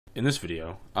In this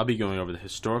video, I'll be going over the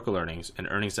historical earnings and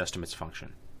earnings estimates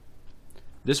function.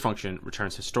 This function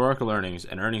returns historical earnings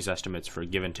and earnings estimates for a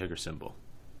given ticker symbol.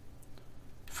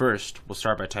 First, we'll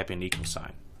start by typing an equal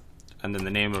sign, and then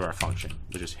the name of our function,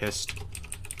 which is hist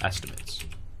estimates.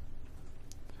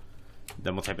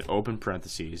 Then we'll type an open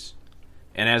parentheses,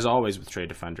 and as always with Trade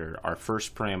Defender, our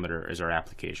first parameter is our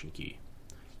application key.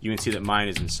 You can see that mine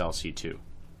is in cell C2.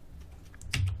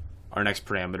 Our next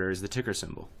parameter is the ticker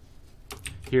symbol.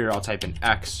 Here I'll type in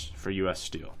X for US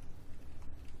Steel.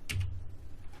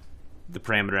 The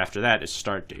parameter after that is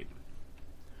start date.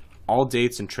 All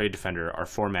dates in Trade Defender are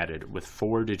formatted with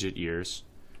 4-digit years,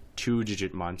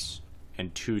 2-digit months,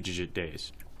 and 2-digit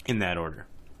days, in that order.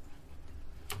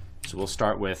 So we'll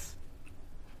start with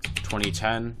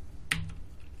 2010,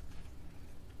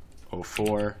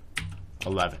 04,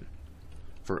 11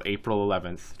 for April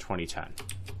 11th, 2010.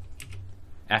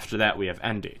 After that we have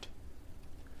end date.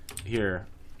 Here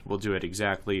we'll do it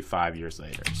exactly 5 years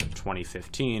later, so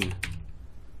 2015,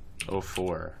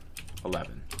 04,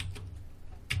 11.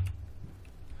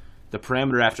 The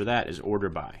parameter after that is order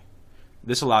by.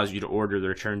 This allows you to order the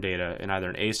return data in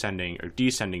either an ascending or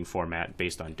descending format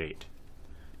based on date.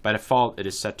 By default, it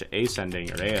is set to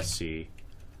ascending or ASC,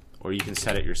 or you can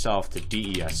set it yourself to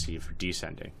DESC for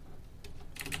descending.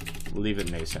 We'll leave it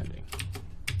in ascending.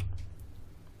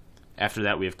 After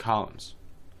that, we have columns.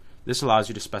 This allows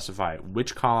you to specify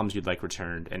which columns you'd like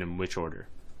returned and in which order.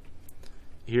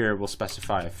 Here, we'll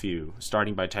specify a few,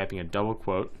 starting by typing a double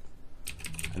quote,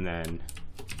 and then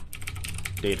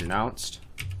date announced,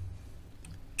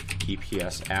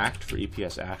 EPS act for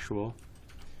EPS actual,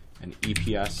 and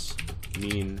EPS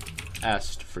mean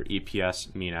est for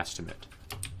EPS mean estimate,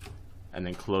 and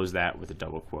then close that with a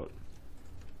double quote.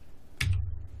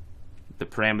 The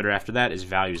parameter after that is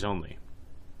values only.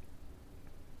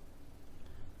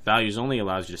 Values only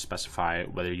allows you to specify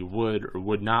whether you would or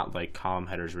would not like column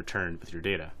headers returned with your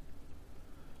data.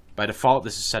 By default,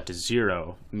 this is set to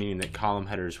 0, meaning that column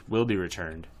headers will be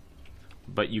returned,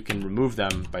 but you can remove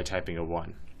them by typing a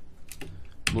 1.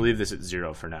 We'll leave this at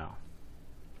 0 for now.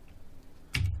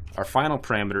 Our final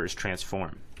parameter is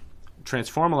transform.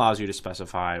 Transform allows you to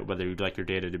specify whether you'd like your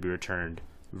data to be returned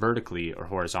vertically or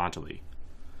horizontally.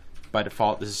 By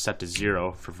default, this is set to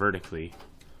 0 for vertically,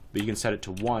 but you can set it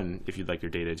to 1 if you'd like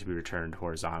your data to be returned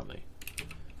horizontally.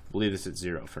 We'll leave this at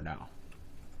 0 for now.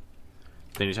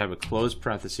 Then you type a closed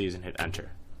parentheses and hit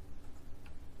enter.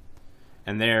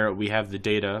 And there we have the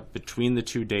data between the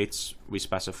two dates we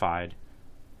specified,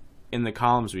 in the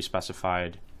columns we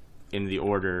specified, in the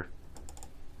order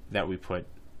that we put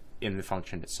in the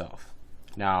function itself.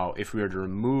 Now, if we were to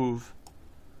remove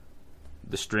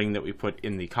the string that we put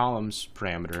in the columns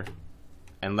parameter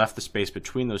and left the space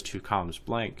between those two columns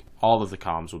blank, all of the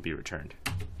columns will be returned.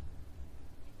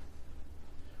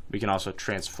 We can also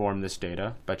transform this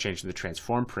data by changing the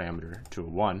transform parameter to a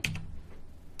 1,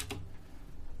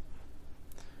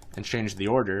 and change the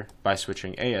order by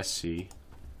switching ASC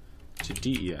to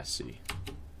DESC.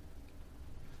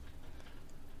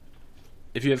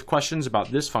 If you have questions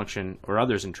about this function or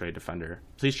others in Trade Defender,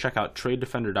 please check out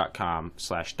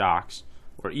tradedefender.com/docs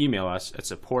or email us at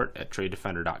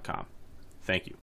support@tradedefender.com. Thank you.